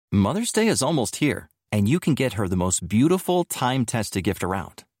Mother's Day is almost here, and you can get her the most beautiful time-tested gift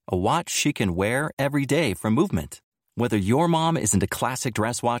around, a watch she can wear every day from Movement. Whether your mom is into classic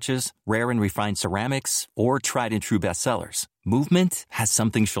dress watches, rare and refined ceramics, or tried-and-true bestsellers, Movement has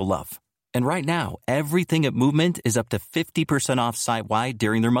something she'll love. And right now, everything at Movement is up to 50% off site-wide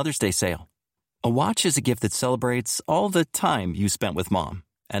during their Mother's Day sale. A watch is a gift that celebrates all the time you spent with mom,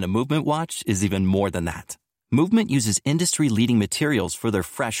 and a Movement watch is even more than that. Movement uses industry-leading materials for their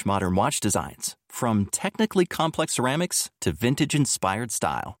fresh modern watch designs, from technically complex ceramics to vintage-inspired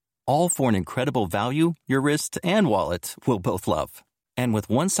style, all for an incredible value your wrist and wallet will both love. And with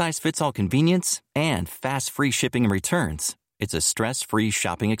one-size-fits-all convenience and fast free shipping and returns, it's a stress-free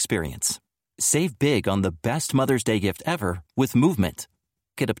shopping experience. Save big on the best Mother's Day gift ever with Movement.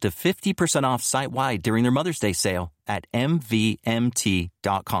 Get up to 50% off site-wide during their Mother's Day sale at mvmt.com.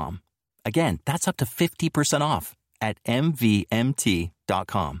 Again, that's up to 50% off at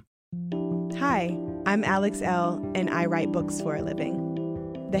mvmt.com. Hi, I'm Alex L., and I write books for a living.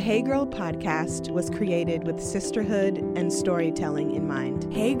 The Hey Girl podcast was created with sisterhood and storytelling in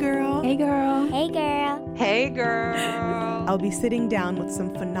mind. Hey girl. Hey girl. Hey girl. Hey girl. I'll be sitting down with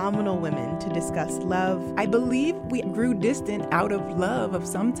some phenomenal women to discuss love. I believe we grew distant out of love of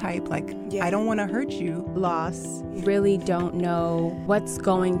some type, like, I don't want to hurt you. Loss. Really don't know what's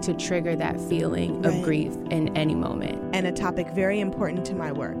going to trigger that feeling of grief in any moment. And a topic very important to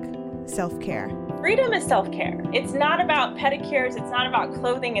my work, self-care. Freedom is self-care. It's not about pedicures. It's not about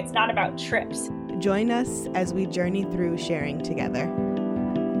clothing. It's not about trips. Join us as we journey through sharing together.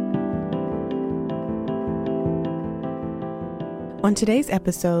 On today's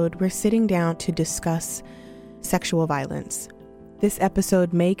episode, we're sitting down to discuss sexual violence. This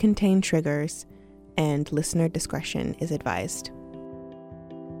episode may contain triggers, and listener discretion is advised.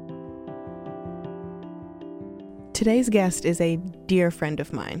 Today's guest is a dear friend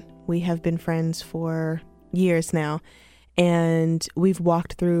of mine. We have been friends for years now, and we've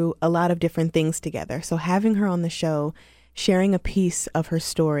walked through a lot of different things together. So having her on the show, sharing a piece of her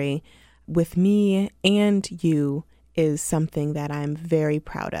story with me and you is something that I'm very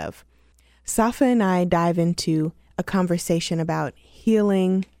proud of. Safa and I dive into a conversation about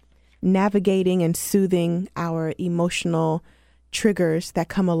healing, navigating and soothing our emotional triggers that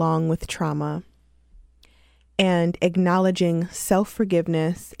come along with trauma, and acknowledging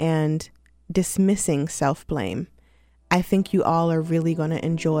self-forgiveness and dismissing self-blame. I think you all are really going to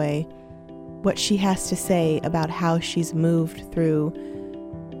enjoy what she has to say about how she's moved through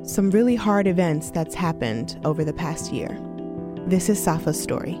some really hard events that's happened over the past year. This is Safa's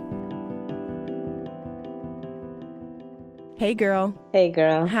story. Hey, girl. Hey,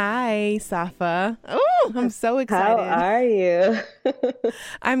 girl. Hi, Safa. Oh, I'm so excited. How are you?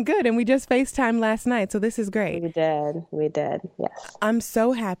 I'm good, and we just FaceTimed last night, so this is great. We did, yes. I'm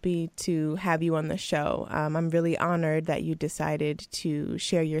so happy to have you on the show. I'm really honored that you decided to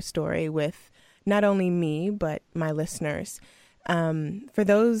share your story with not only me, but my listeners. For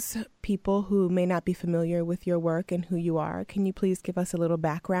those people who may not be familiar with your work and who you are, can you please give us a little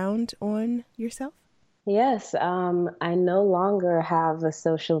background on yourself? Yes, I no longer have a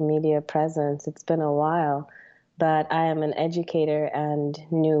social media presence. It's been a while, but I am an educator and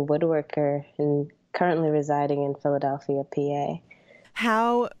new woodworker and currently residing in Philadelphia, PA.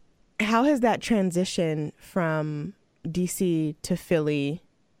 How has that transition from DC to Philly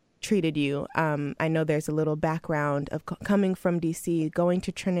treated you? I know there's a little background of coming from DC, going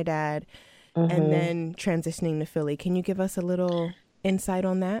to Trinidad, and then transitioning to Philly. Can you give us a little insight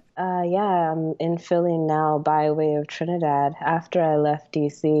on that? Yeah, I'm in Philly now by way of Trinidad. After I left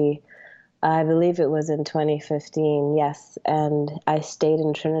DC, I believe it was in 2015, yes, and I stayed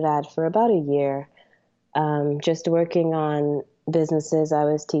in Trinidad for about a year, just working on businesses I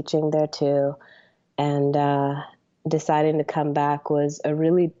was teaching there too, and deciding to come back was a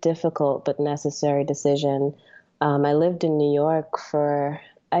really difficult but necessary decision. I lived in New York for,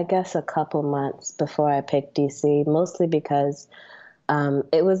 I guess, a couple months before I picked DC, mostly because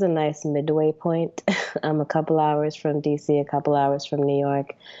it was a nice midway point. I'm a couple hours from DC, a couple hours from New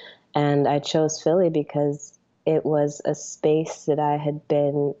York. And I chose Philly because it was a space that I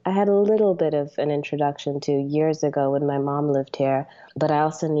had a little bit of an introduction to years ago when my mom lived here, but I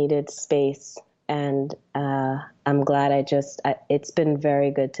also needed space. And I'm glad it's been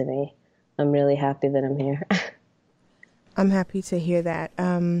very good to me. I'm really happy that I'm here. I'm happy to hear that.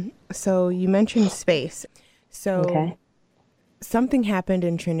 So you mentioned space. So something happened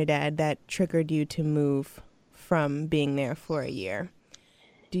in Trinidad that triggered you to move from being there for a year.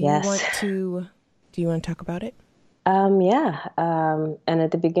 Do you want to talk about it? Yeah. And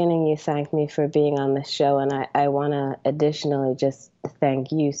at the beginning, you thanked me for being on the show. And I want to additionally just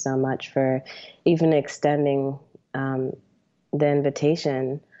thank you so much for even extending the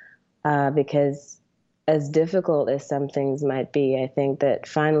invitation, because as difficult as some things might be, I think that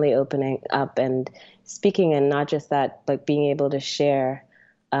finally opening up and speaking, and not just that, but being able to share,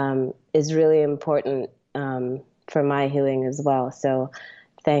 is really important for my healing as well. So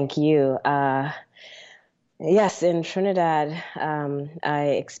thank you. Yes, in Trinidad,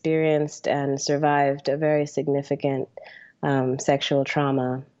 I experienced and survived a very significant sexual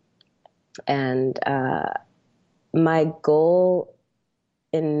trauma. And my goal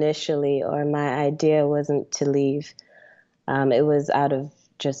initially, or my idea, wasn't to leave. It was out of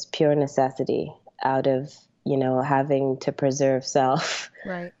just pure necessity, out of, having to preserve self,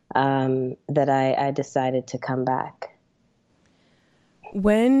 Right. that I decided to come back.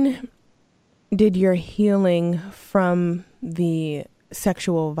 When did your healing from the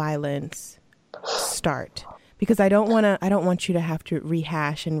sexual violence start? Because I don't want you to have to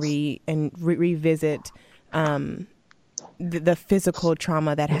rehash and revisit the physical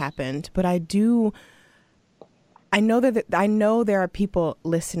trauma that happened. But I know there are people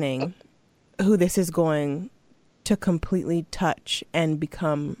listening who this is going to completely touch and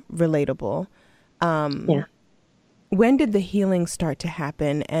become relatable. Yeah. When did the healing start to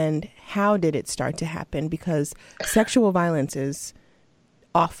happen, and how did it start to happen? Because sexual violence is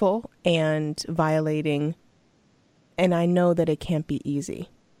awful and violating, and I know that it can't be easy.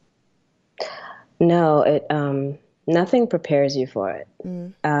 No, nothing prepares you for it.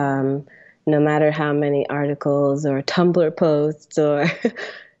 No matter how many articles or Tumblr posts, or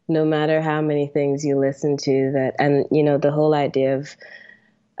no matter how many things you listen to, and the whole idea of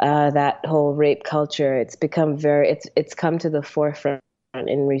that whole rape culture, it's come to the forefront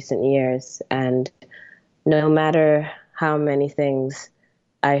in recent years. And no matter how many things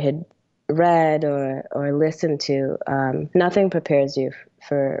I had read or listened to, nothing prepares you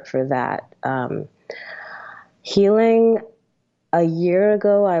for that. Healing, a year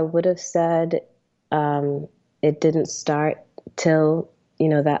ago, I would have said it didn't start till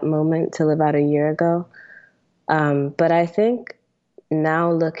that moment, till about a year ago. But I think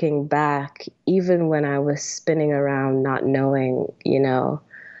now, looking back, even when I was spinning around not knowing,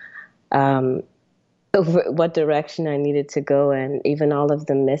 what direction I needed to go in, even all of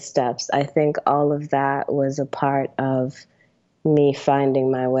the missteps, I think all of that was a part of me finding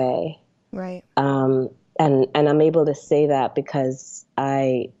my way. Right. And I'm able to say that because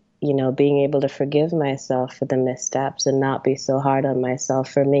being able to forgive myself for the missteps and not be so hard on myself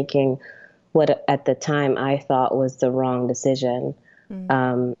for making what at the time I thought was the wrong decision.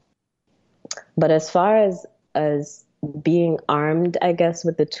 But as far as being armed, I guess,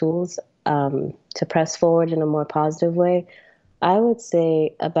 with the tools to press forward in a more positive way, I would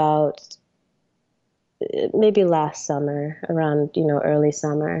say about maybe last summer, around early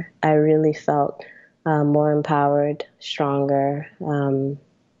summer, I really felt more empowered, stronger.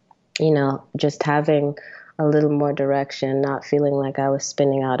 Just having a little more direction, not feeling like I was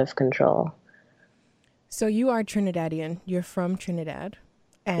spinning out of control. So you are Trinidadian. You're from Trinidad.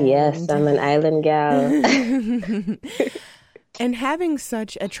 And yes, I'm an island gal. And having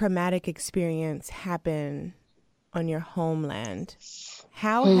such a traumatic experience happen on your homeland,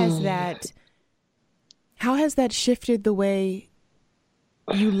 how has that shifted the way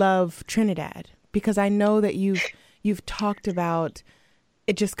you love Trinidad? Because I know that you've talked about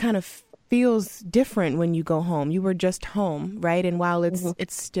it just kind of feels different when you go home. You were just home, right? And while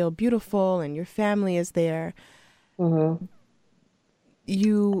it's still beautiful and your family is there,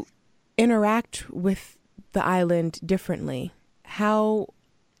 you interact with the island differently. How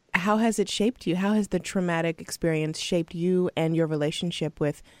has it shaped you? How has the traumatic experience shaped you and your relationship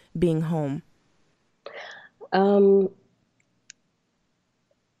with being home?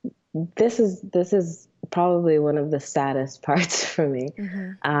 This is probably one of the saddest parts for me.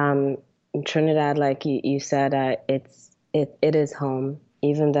 Trinidad, like you said, it is home.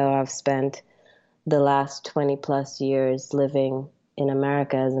 Even though I've spent the last 20 plus years living in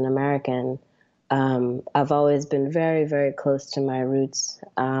America as an American, I've always been very, very close to my roots.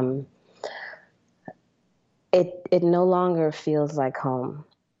 It no longer feels like home.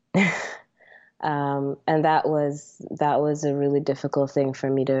 And that was a really difficult thing for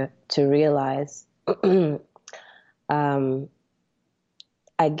me to realize.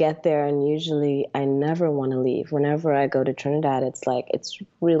 I get there and usually I never want to leave. Whenever I go to Trinidad, it's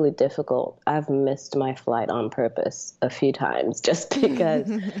really difficult. I've missed my flight on purpose a few times just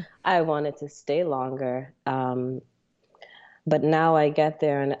because I wanted to stay longer. But now I get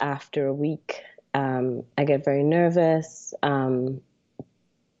there and after a week, I get very nervous. The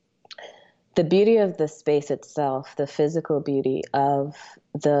beauty of the space itself, the physical beauty of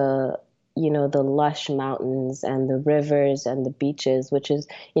the, the lush mountains and the rivers and the beaches, which is,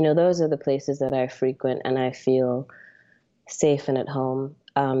 those are the places that I frequent and I feel safe and at home.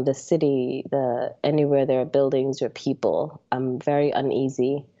 The city, anywhere there are buildings or people, I'm very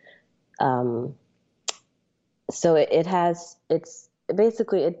uneasy. So it's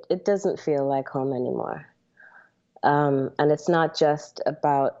basically, it doesn't feel like home anymore. And it's not just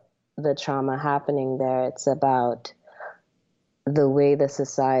about the trauma happening there. It's about the way the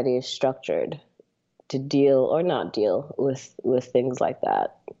society is structured to deal or not deal with things like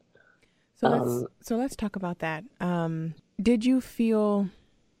that. So let's talk about that. Did you feel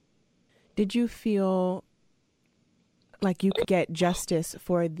like you could get justice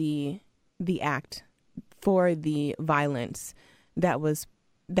for the act, for the violence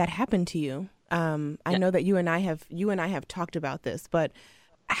that happened to you? I know that you and I have talked about this, but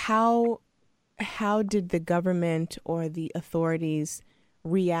how did the government or the authorities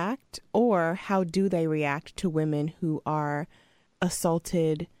react, or how do they react to women who are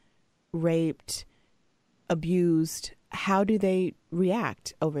assaulted, raped, abused? How do they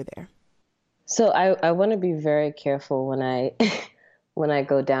react over there? So I want to be very careful when I when I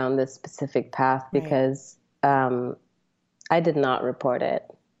go down this specific path, because I did not report it.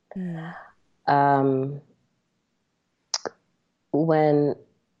 When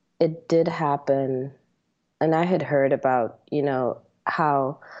it did happen, and I had heard about,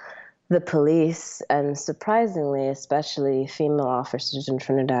 how the police, and surprisingly, especially female officers in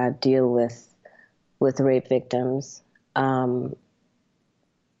Trinidad, deal with rape victims.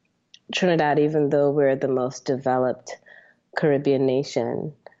 Trinidad, even though we're the most developed Caribbean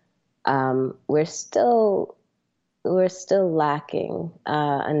nation, we're still lacking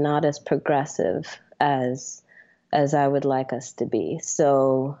and not as progressive as I would like us to be.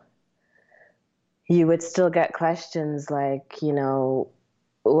 So you would still get questions like,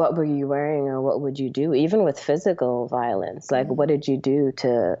 what were you wearing, or what would you do? Even with physical violence, like what did you do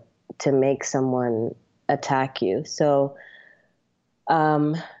to make someone attack you? So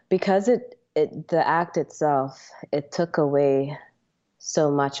because the act itself, it took away so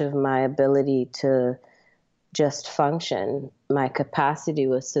much of my ability to just function. My capacity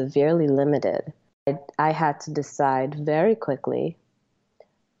was severely limited. I had to decide very quickly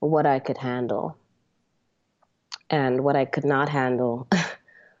what I could handle. And what I could not handle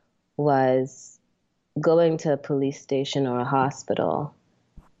was going to a police station or a hospital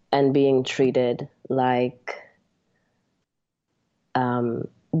and being treated like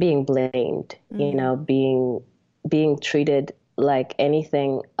being blamed, being treated like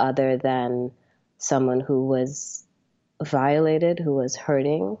anything other than someone who was violated, who was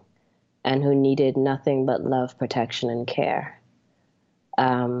hurting, and who needed nothing but love, protection, and care.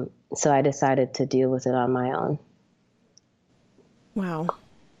 So I decided to deal with it on my own. Wow.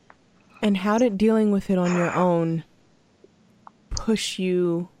 And how did dealing with it on your own push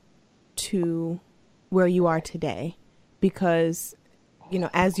you to where you are today? Because,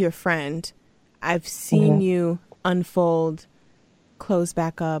 as your friend, I've seen you unfold, close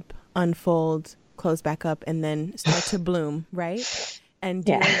back up, unfold, close back up, and then start to bloom, right? And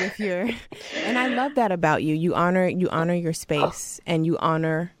deal with and I love that about you. You honor your space, and you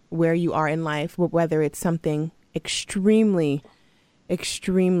honor where you are in life, whether it's something extremely,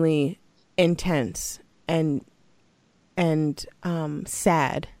 extremely intense and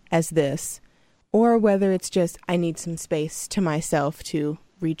sad as this, or whether it's just, I need some space to myself to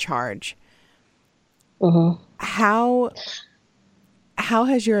recharge. How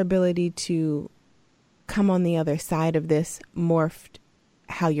has your ability to come on the other side of this morphed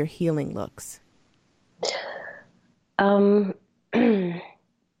how your healing looks? Dealing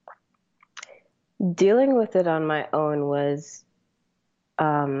with it on my own was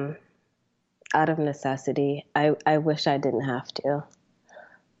out of necessity. I wish I didn't have to.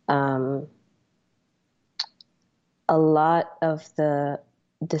 A lot of the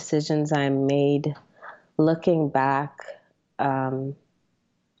decisions I made, looking back,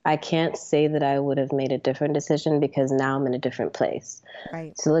 I can't say that I would have made a different decision, because now I'm in a different place.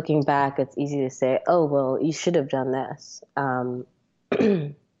 Right. So looking back, it's easy to say, oh, well, you should have done this.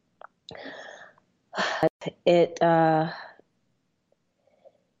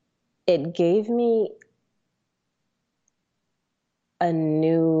 It gave me a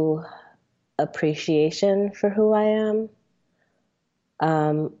new appreciation for who I am.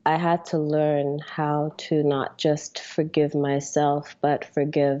 I had to learn how to not just forgive myself, but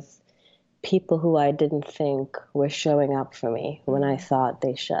forgive people who I didn't think were showing up for me when I thought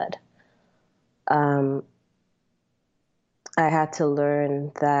they should. um, I had to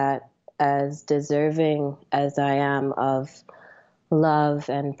learn that as deserving as I am of love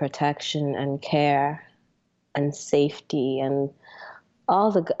and protection and care and safety and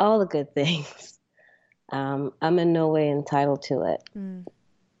all the good things, I'm in no way entitled to it. Mm.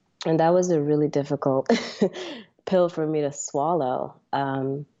 And that was a really difficult pill for me to swallow.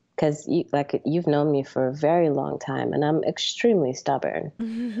 Because you've known me for a very long time, and I'm extremely stubborn.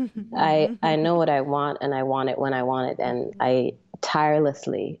 I know what I want, and I want it when I want it, and I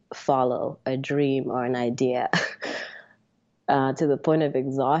tirelessly follow a dream or an idea to the point of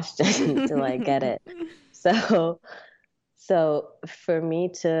exhaustion till I get it. So for me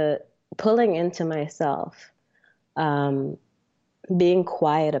to pulling into myself, being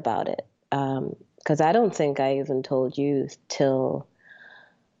quiet about it, because I don't think I even told you till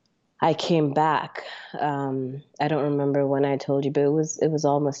I came back. I don't remember when I told you, but it was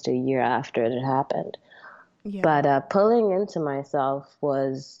almost a year after it had happened. Yeah. But pulling into myself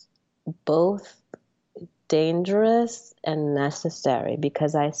was both dangerous and necessary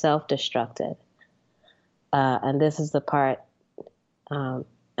because I self-destructed. And this is the part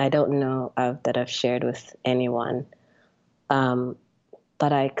I don't know that I've shared with anyone.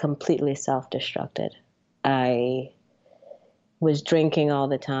 But I completely self-destructed. I was drinking all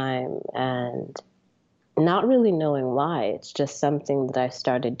the time and not really knowing why. It's just something that I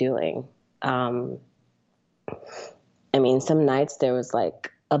started doing. I mean, some nights there was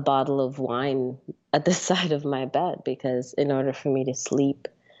like a bottle of wine at the side of my bed because in order for me to sleep,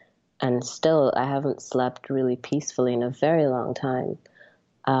 and still I haven't slept really peacefully in a very long time.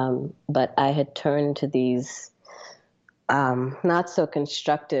 But I had turned to these not so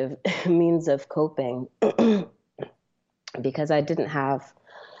constructive means of coping because I didn't have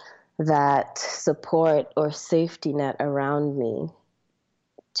that support or safety net around me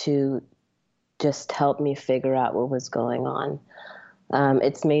to just help me figure out what was going on.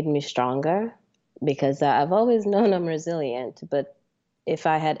 It's made me stronger because I've always known I'm resilient, but if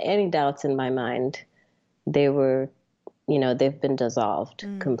I had any doubts in my mind, they were, they've been dissolved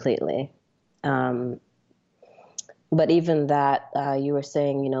completely. But even that, you were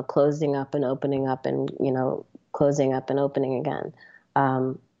saying, closing up and opening up and, closing up and opening again.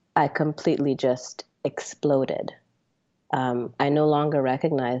 I completely just exploded. I no longer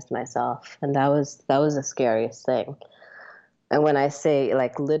recognized myself. And that was the scariest thing. And when I say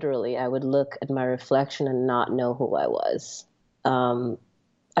like literally, I would look at my reflection and not know who I was.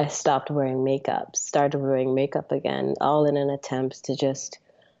 I stopped wearing makeup, started wearing makeup again, all in an attempt to just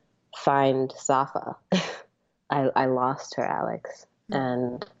find Safa. I lost her, Alex.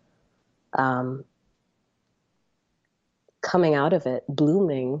 And coming out of it,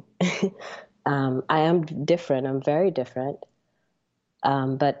 blooming, I am different. I'm very different.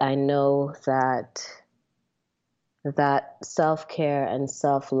 But I know that self-care and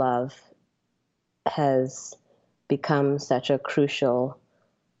self-love has become such a crucial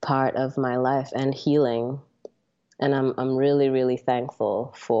part of my life and healing. And I'm really, really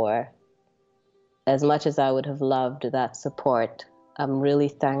thankful for, as much as I would have loved that support, I'm really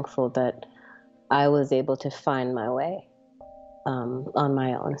thankful that I was able to find my way on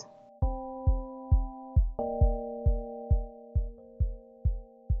my own.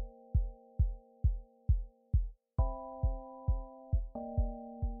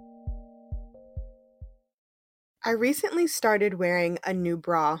 I recently started wearing a new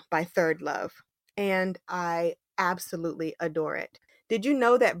bra by Third Love, and I absolutely adore it. Did you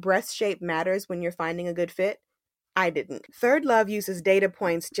know that breast shape matters when you're finding a good fit? I didn't. Third Love uses data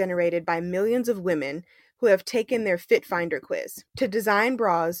points generated by millions of women who have taken their Fit Finder quiz to design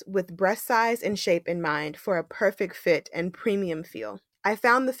bras with breast size and shape in mind for a perfect fit and premium feel. I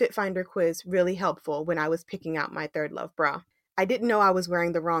found the Fit Finder quiz really helpful when I was picking out my Third Love bra. I didn't know I was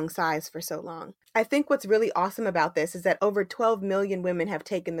wearing the wrong size for so long. I think what's really awesome about this is that over 12 million women have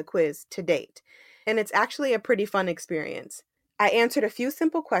taken the quiz to date, and it's actually a pretty fun experience. I answered a few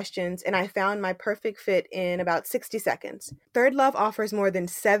simple questions and I found my perfect fit in about 60 seconds. Third Love offers more than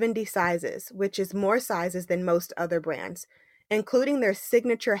 70 sizes, which is more sizes than most other brands, including their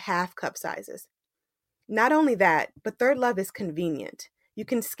signature half cup sizes. Not only that, but Third Love is convenient. You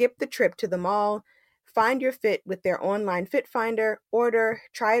can skip the trip to the mall, find your fit with their online fit finder, order,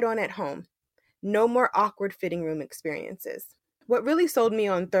 try it on at home. No more awkward fitting room experiences. What really sold me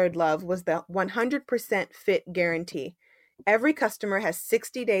on Third Love was the 100% fit guarantee. Every customer has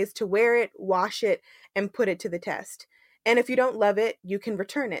 60 days to wear it, wash it, and put it to the test. And if you don't love it, you can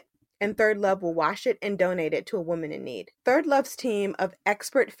return it. And Third Love will wash it and donate it to a woman in need. Third Love's team of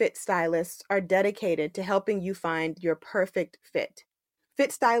expert fit stylists are dedicated to helping you find your perfect fit.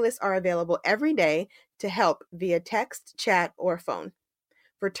 Fit stylists are available every day to help via text, chat, or phone.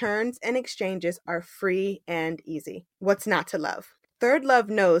 Returns and exchanges are free and easy. What's not to love? Third Love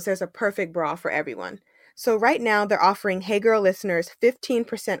knows there's a perfect bra for everyone. So right now they're offering Hey Girl listeners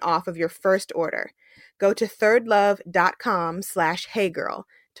 15% off of your first order. Go to thirdlove.com/heygirl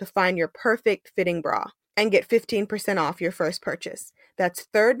to find your perfect fitting bra and get 15% off your first purchase. That's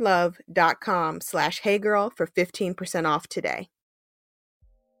thirdlove.com/heygirl for 15% off today.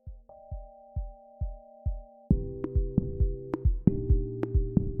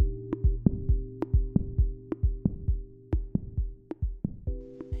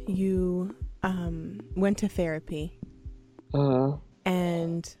 You went to therapy,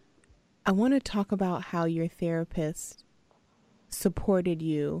 and I want to talk about how your therapist supported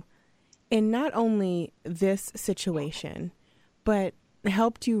you in not only this situation, but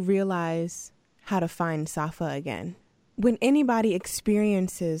helped you realize how to find Safa again. When anybody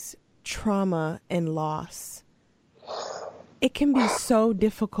experiences trauma and loss, it can be so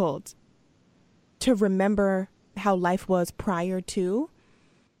difficult to remember how life was prior to,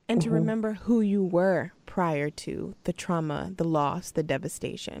 and to remember who you were prior to the trauma, the loss, the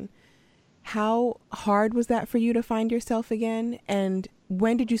devastation. How hard was that for you to find yourself again? And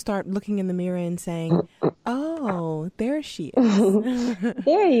when did you start looking in the mirror and saying, oh, there she is?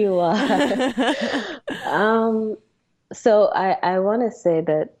 There you are. So I want to say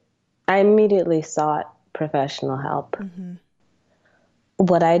that I immediately sought professional help.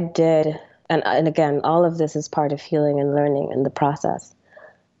 What I did, and again, all of this is part of healing and learning in the process.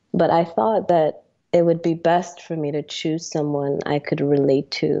 But I thought that it would be best for me to choose someone I could relate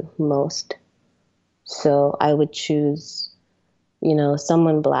to most. So I would choose,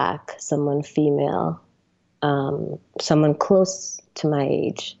 someone Black, someone female, someone close to my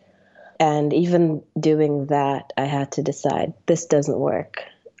age. And even doing that, I had to decide this doesn't work.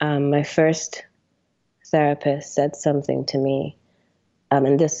 My first therapist said something to me,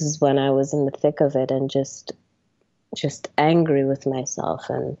 and this is when I was in the thick of it and just angry with myself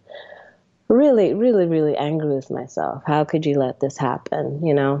and really, really, really angry with myself. How could you let this happen,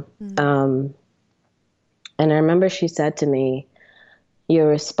 And I remember she said to me, you're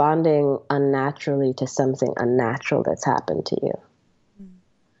responding unnaturally to something unnatural that's happened to you.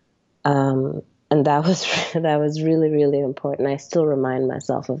 And that was really, really important. I still remind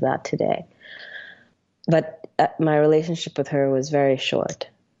myself of that today. But my relationship with her was very short.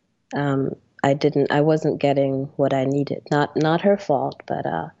 I wasn't getting what I needed. Not her fault, but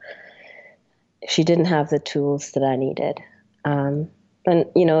she didn't have the tools that I needed. And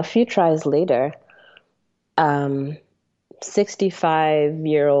a few tries later,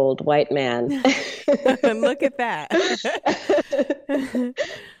 65-year-old white man. Look at that.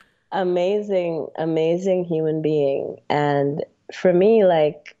 Amazing human being. And for me,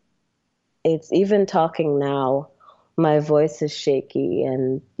 it's even talking now, my voice is shaky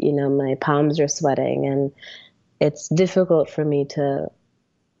and, my palms are sweating, and it's difficult for me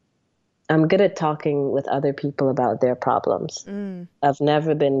I'm good at talking with other people about their problems. I've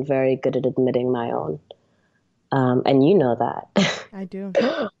never been very good at admitting my own. And you know that. I do.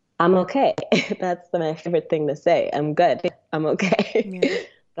 I'm okay. That's my favorite thing to say. I'm good. I'm okay. Yeah.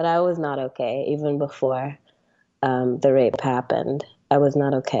 But I was not okay even before the rape happened. I was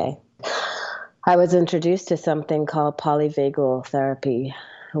not okay. I was introduced to something called polyvagal therapy,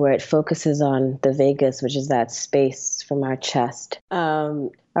 where it focuses on the vagus, which is that space from our chest, our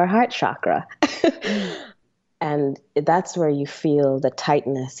heart chakra. And that's where you feel the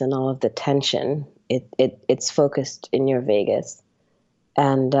tightness and all of the tension. It's focused in your vagus.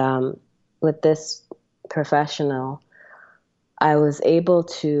 And with this professional, I was able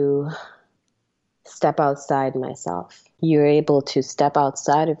to step outside myself. You're able to step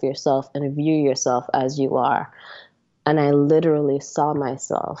outside of yourself and view yourself as you are. And I literally saw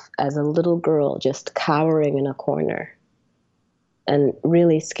myself as a little girl just cowering in a corner and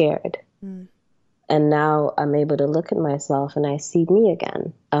really scared. And now I'm able to look at myself and I see me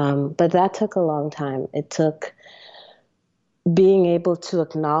again. But that took a long time. It took being able to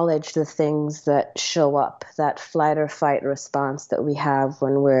acknowledge the things that show up, that flight or fight response that we have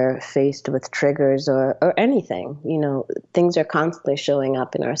when we're faced with triggers or anything. Things are constantly showing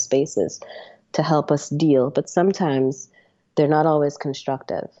up in our spaces to help us deal, but sometimes they're not always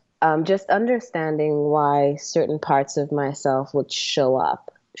constructive. Just understanding why certain parts of myself would show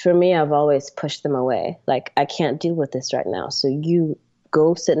up. For me, I've always pushed them away. I can't deal with this right now, so you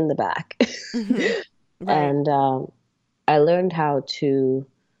go sit in the back. Right. And I learned how to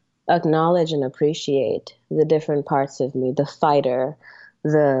acknowledge and appreciate the different parts of me, the fighter,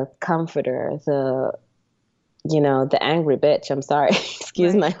 the comforter, the the angry bitch, I'm sorry,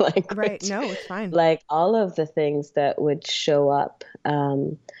 excuse Right. my language. Right. No, it's fine. Like all of the things that would show up,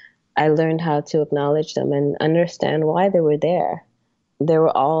 I learned how to acknowledge them and understand why they were there. They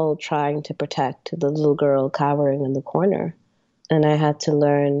were all trying to protect the little girl cowering in the corner. And I had to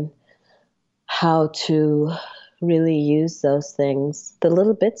learn how to really use those things, the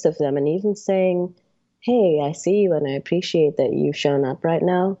little bits of them, and even saying, hey, I see you and I appreciate that you've shown up right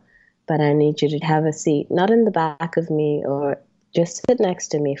now, but I need you to have a seat, not in the back of me, or just sit next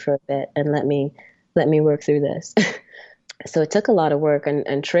to me for a bit and let me work through this. So it took a lot of work,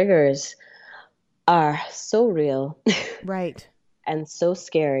 and triggers are so real. Right. And so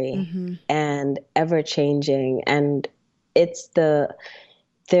scary Mm-hmm. and ever changing, and it's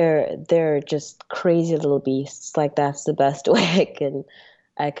they're just crazy little beasts. Like that's the best way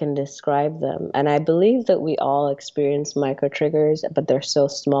I can describe them. And I believe that we all experience micro triggers, but they're so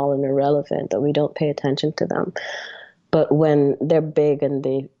small and irrelevant that we don't pay attention to them. But when they're big and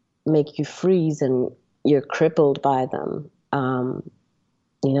they make you freeze and you're crippled by them,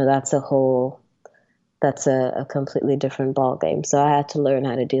 that's a completely different ballgame. So I had to learn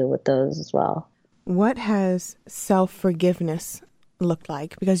how to deal with those as well. What has self-forgiveness looked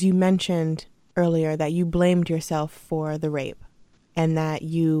like? Because you mentioned earlier that you blamed yourself for the rape and that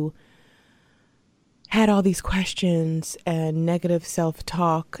you had all these questions and negative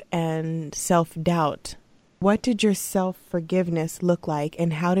self-talk and self-doubt. What did your self-forgiveness look like,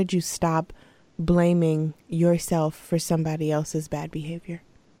 and how did you stop blaming yourself for somebody else's bad behavior?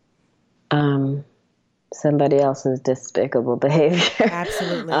 Somebody else's despicable behavior.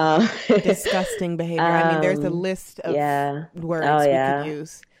 Absolutely. Disgusting behavior. I mean, there's a list of words we could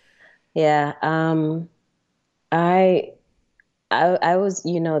use. Yeah. I was,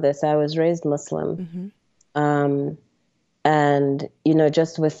 I was raised Muslim. Mm-hmm. And,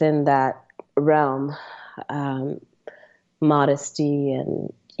 just within that realm, modesty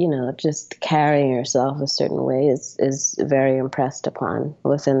and, just carrying yourself a certain way is very impressed upon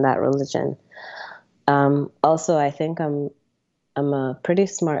within that religion. Also, I think I'm a pretty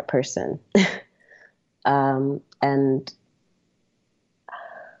smart person. And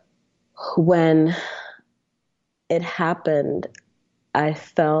when it happened, I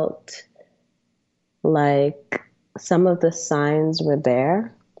felt like some of the signs were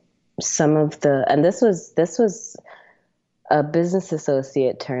there. And this was a business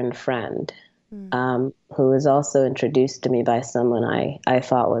associate turned friend, who was also introduced to me by someone I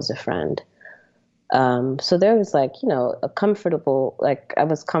thought was a friend. So there was I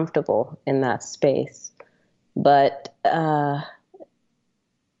was comfortable in that space, but I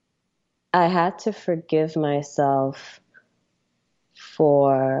had to forgive myself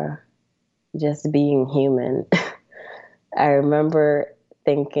for just being human. I remember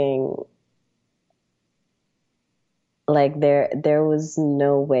thinking there was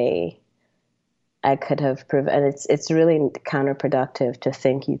no way I could have prevented. It's really counterproductive to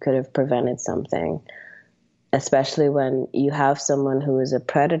think you could have prevented something, especially when you have someone who is a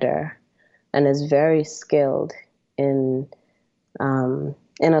predator and is very skilled in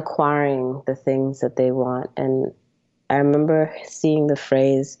acquiring the things that they want. And I remember seeing the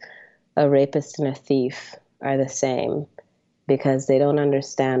phrase, "A rapist and a thief are the same," because they don't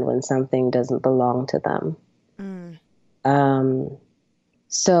understand when something doesn't belong to them.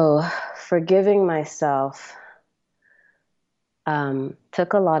 So forgiving myself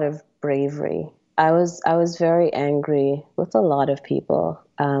took a lot of bravery. I was very angry with a lot of people,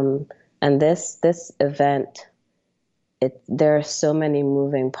 and this event, there are so many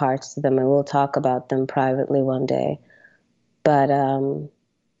moving parts to them, and we'll talk about them privately one day. But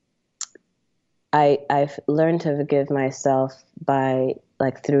I've learned to forgive myself by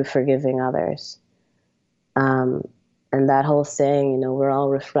through forgiving others. And that whole saying, we're all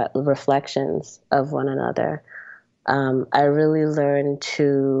reflections of one another. I really learned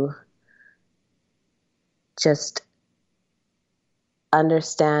to just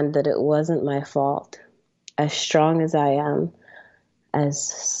understand that it wasn't my fault. As strong as I am, as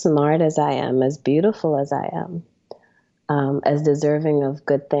smart as I am, as beautiful as I am, as deserving of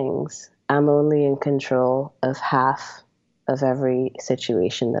good things, I'm only in control of half of every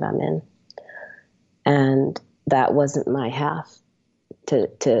situation that I'm in. And that wasn't my half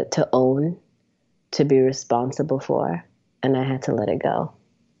to own, to be responsible for, and I had to let it go.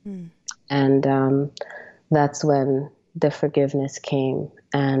 And that's when the forgiveness came,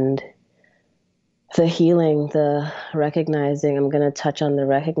 and the healing, the recognizing. I'm going to touch on the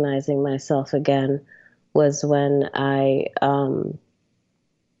recognizing myself again. Was when I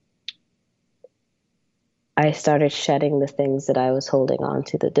started shedding the things that I was holding on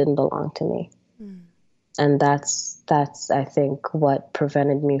to that didn't belong to me. And that's I think what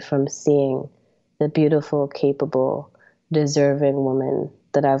prevented me from seeing the beautiful, capable, deserving woman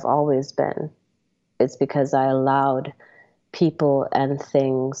that I've always been. It's because I allowed people and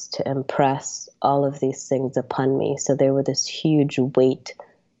things to impress all of these things upon me. So they were this huge weight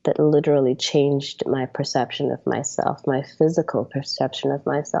that literally changed my perception of myself, my physical perception of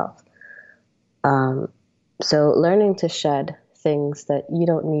myself. Um, so learning to shed things that you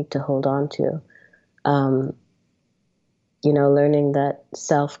don't need to hold on to. Um, learning that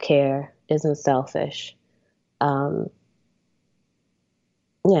self-care isn't selfish. Um,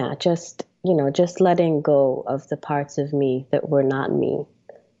 yeah, just letting go of the parts of me that were not me.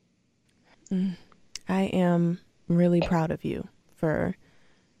 I am really proud of you for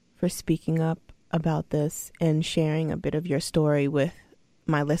speaking up about this and sharing a bit of your story with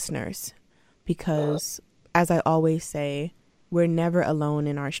my listeners, because as I always say, we're never alone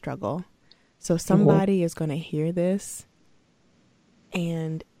in our struggle. So somebody is going to hear this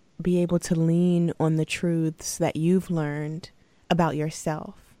and be able to lean on the truths that you've learned about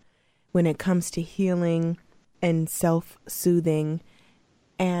yourself when it comes to healing and self-soothing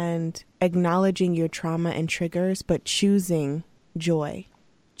and acknowledging your trauma and triggers, but choosing joy,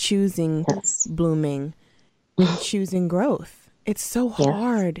 choosing Yes. blooming, and choosing growth. It's so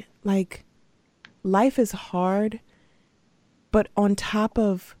hard. Like, life is hard, but on top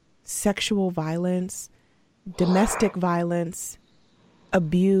of sexual violence, domestic violence,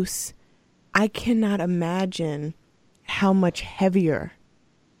 abuse, I cannot imagine how much heavier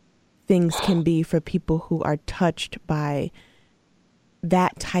things can be for people who are touched by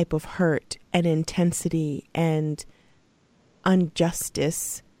that type of hurt and intensity and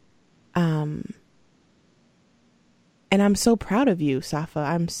injustice. And I'm so proud of you, Safa.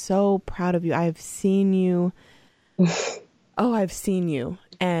 I'm so proud of you. I've seen you. I've seen you.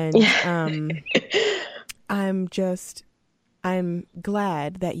 And I'm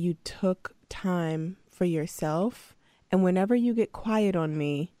glad that you took time for yourself. And whenever you get quiet on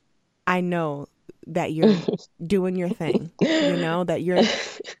me, I know that you're doing your thing, that you're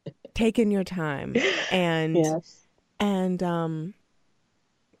taking your time. And Yes. and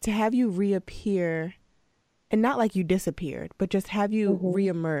to have you reappear, and not like you disappeared, but just have you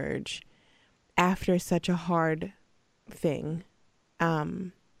reemerge after such a hard thing,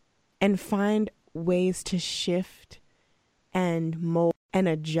 and find ways to shift and mold and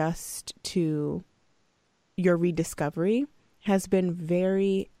adjust to your rediscovery has been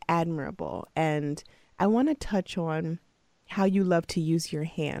very admirable. And I want to touch on how you love to use your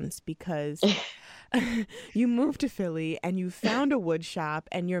hands, because you moved to Philly and you found a wood shop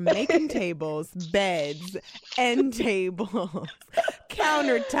and you're making tables, beds, end tables,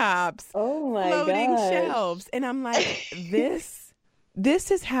 countertops, Oh my floating gosh. shelves. And I'm like, this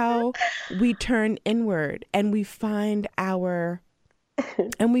is how we turn inward and we find our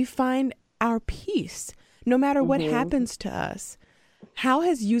peace, no matter what happens to us. How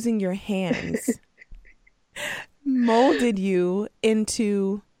has using your hands molded you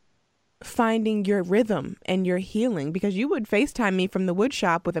into finding your rhythm and your healing? Because you would FaceTime me from the wood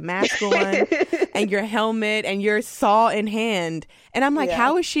shop with a mask on and your helmet and your saw in hand. And I'm like,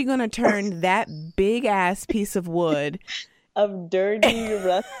 how is she going to turn that big ass piece of wood of dirty,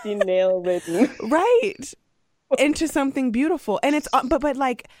 rusty nail written right into something beautiful? And it's, but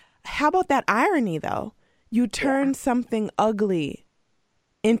like, how about that irony though? You turn something ugly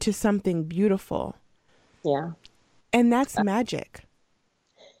into something beautiful. Yeah. And that's magic.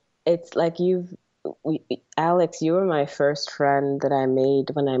 It's like Alex, you were my first friend that I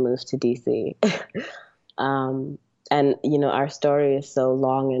made when I moved to DC. And, our story is so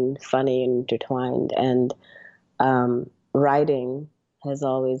long and funny and intertwined. And writing has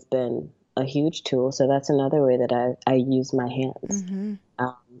always been a huge tool. So that's another way that I use my hands.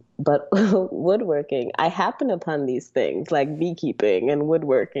 But woodworking, I happen upon these things like beekeeping and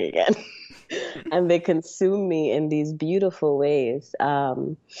woodworking, and they consume me in these beautiful ways.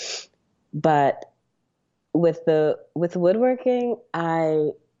 But with woodworking,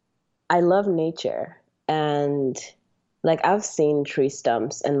 I love nature, and like I've seen tree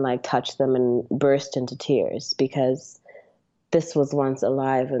stumps and like touch them and burst into tears because this was once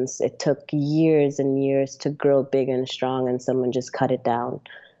alive and it took years and years to grow big and strong, and someone just cut it down.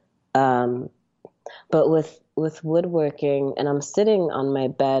 But with woodworking, and I'm sitting on my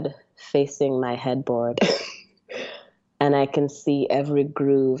bed facing my headboard, and I can see every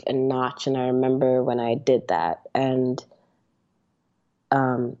groove and notch, and I remember when I did that. And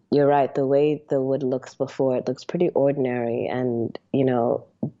you're right, the way the wood looks before, it looks pretty ordinary. And,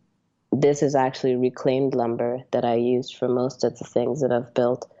 this is actually reclaimed lumber that I used for most of the things that I've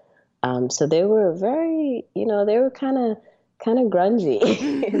built. So they were very, they were kind of grungy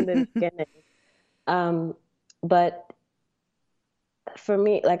in the beginning. But for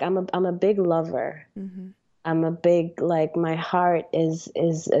me, like I'm a big lover. Mm-hmm. I'm a big, like, my heart is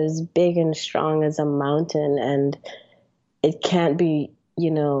as big and strong as a mountain, and it can't be, I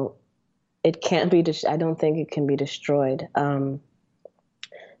don't think it can be destroyed.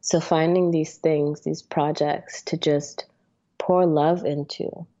 So finding these things, these projects to just pour love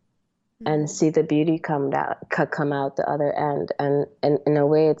into and see the beauty come out the other end. And in a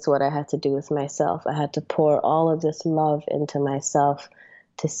way, it's what I had to do with myself. I had to pour all of this love into myself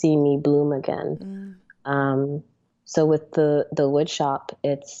to see me bloom again. So with the wood shop,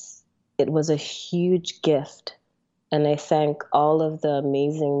 it was a huge gift. And I thank all of the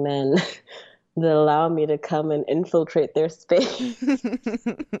amazing men that allow me to come and infiltrate their space.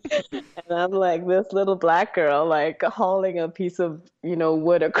 And I'm like this little black girl, like hauling a piece of,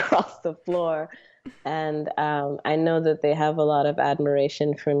 wood across the floor. And I know that they have a lot of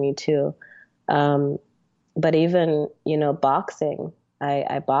admiration for me too. But even, boxing,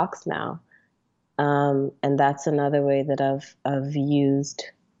 I box now. And that's another way that I've used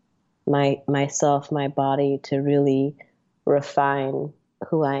myself, my body, to really refine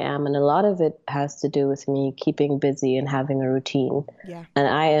who I am. And a lot of it has to do with me keeping busy and having a routine. Yeah. And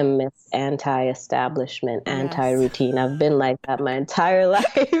I am Miss Anti-establishment, anti-routine. I've been like that my entire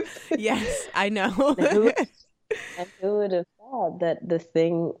life. Yes, I know. And who would have thought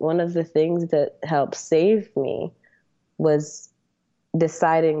that one of the things that helped save me was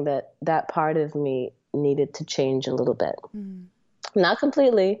deciding that part of me needed to change a little bit. Not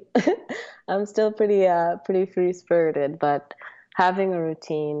completely. I'm still pretty free-spirited, but having a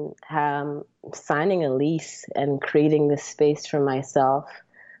routine, signing a lease and creating this space for myself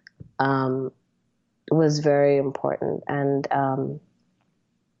was very important. And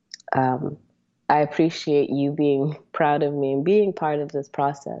I appreciate you being proud of me and being part of this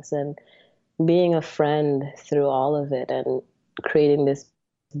process and being a friend through all of it and creating this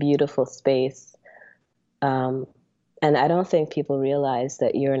beautiful space. And I don't think people realize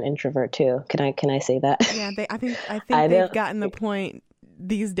that you're an introvert too. Can I say that? Yeah, I think they've gotten the point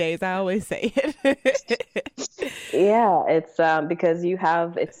these days. I always say it. Yeah, it's because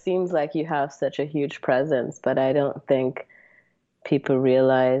it seems like you have such a huge presence, but I don't think people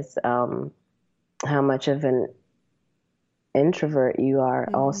realize how much of an introvert you are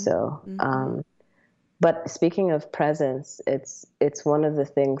also. But speaking of presence, it's one of the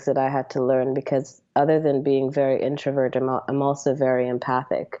things that I had to learn, because other than being very introvert, I'm also very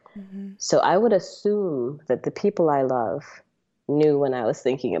empathic. So I would assume that the people I love knew when I was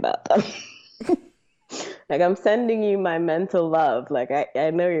thinking about them. Like, I'm sending you my mental love. Like,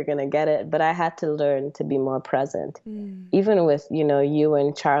 I know you're going to get it, but I had to learn to be more present. Even with, you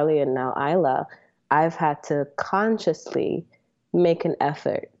and Charlie and now Isla, I've had to consciously make an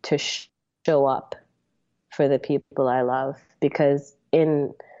effort to show up for the people I love, because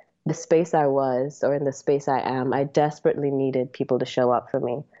in the space I was, or in the space I am, I desperately needed people to show up for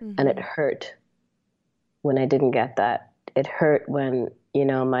me. And it hurt when I didn't get that. It hurt when,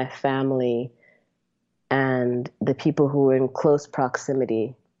 my family and the people who were in close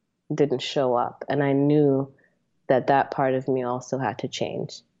proximity didn't show up. And I knew that part of me also had to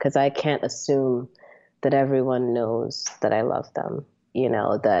change, because I can't assume that everyone knows that I love them,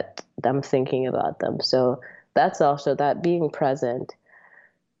 that I'm thinking about them. So that's also that being present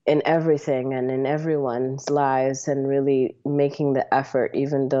in everything and in everyone's lives, and really making the effort,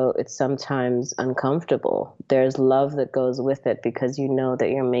 even though it's sometimes uncomfortable. There's love that goes with it, because you know that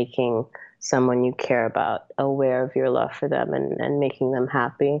you're making someone you care about aware of your love for them and making them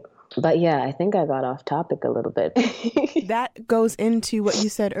happy. But yeah, I think I got off topic a little bit. That goes into what you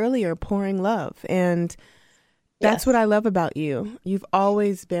said earlier, pouring love. And that's what I love about you. You've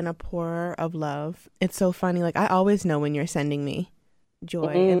always been a pourer of love. It's so funny. Like, I always know when you're sending me joy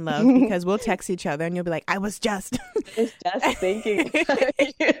and love, because we'll text each other and you'll be like, I was just thinking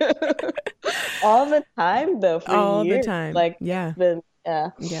about you. All the time, though, for all years. The time. Like, yeah.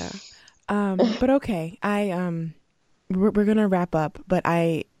 Yeah. But okay, we're gonna wrap up, but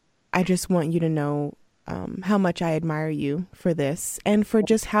I just want you to know how much I admire you for this, and for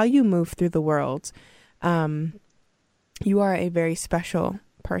just how you move through the world. You are a very special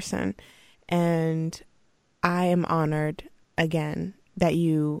person, and I am honored again that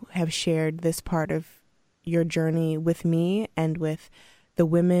you have shared this part of your journey with me and with the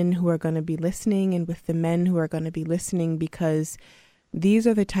women who are going to be listening and with the men who are going to be listening, because these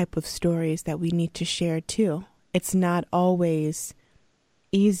are the type of stories that we need to share too. It's not always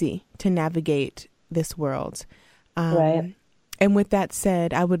easy to navigate this world. Right. And with that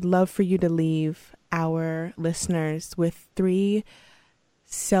said, I would love for you to leave our listeners with 3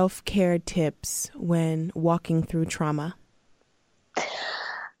 self-care tips when walking through trauma.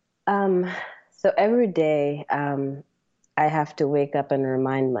 So every day, I have to wake up and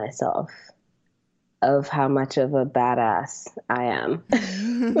remind myself of how much of a badass I am.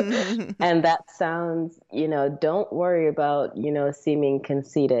 And that sounds, don't worry about, seeming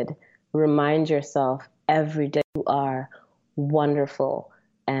conceited. Remind yourself every day you are wonderful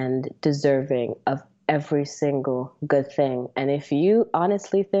and deserving of every single good thing. And if you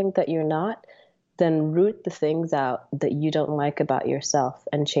honestly think that you're not, then root the things out that you don't like about yourself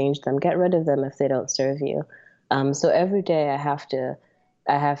and change them. Get rid of them if they don't serve you. So every day I have to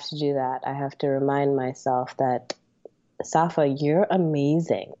do that. I have to remind myself that, Safa, you're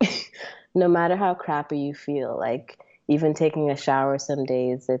amazing. No matter how crappy you feel, like even taking a shower some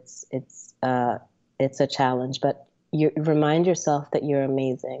days, it's a challenge, but you remind yourself that you're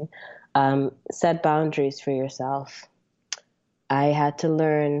amazing. Set boundaries for yourself. I had to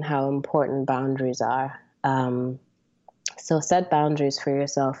learn how important boundaries are. So set boundaries for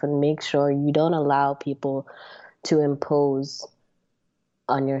yourself and make sure you don't allow people to impose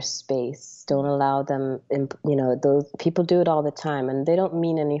on your space. Don't allow them, those people do it all the time and they don't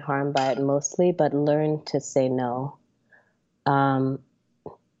mean any harm by it mostly, but learn to say no.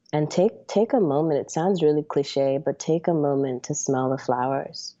 And take a moment. It sounds really cliche, but take a moment to smell the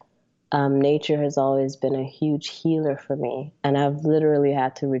flowers. Nature has always been a huge healer for me, and I've literally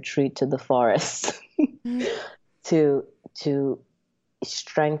had to retreat to the forest to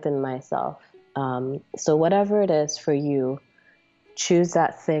strengthen myself. So whatever it is for you, choose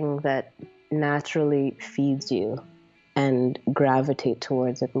that thing that naturally feeds you and gravitate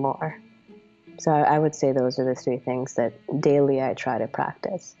towards it more. So I would say those are the 3 things that daily I try to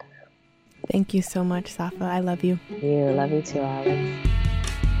practice. Thank you so much, Safa. I love you. Love you too, Alex.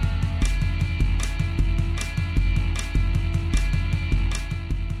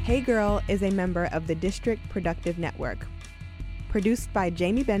 Hey Girl is a member of the District Productive Network. Produced by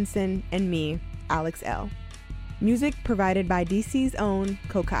Jamie Benson and me, Alex L. Music provided by DC's own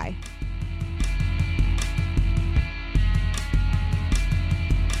Kokai.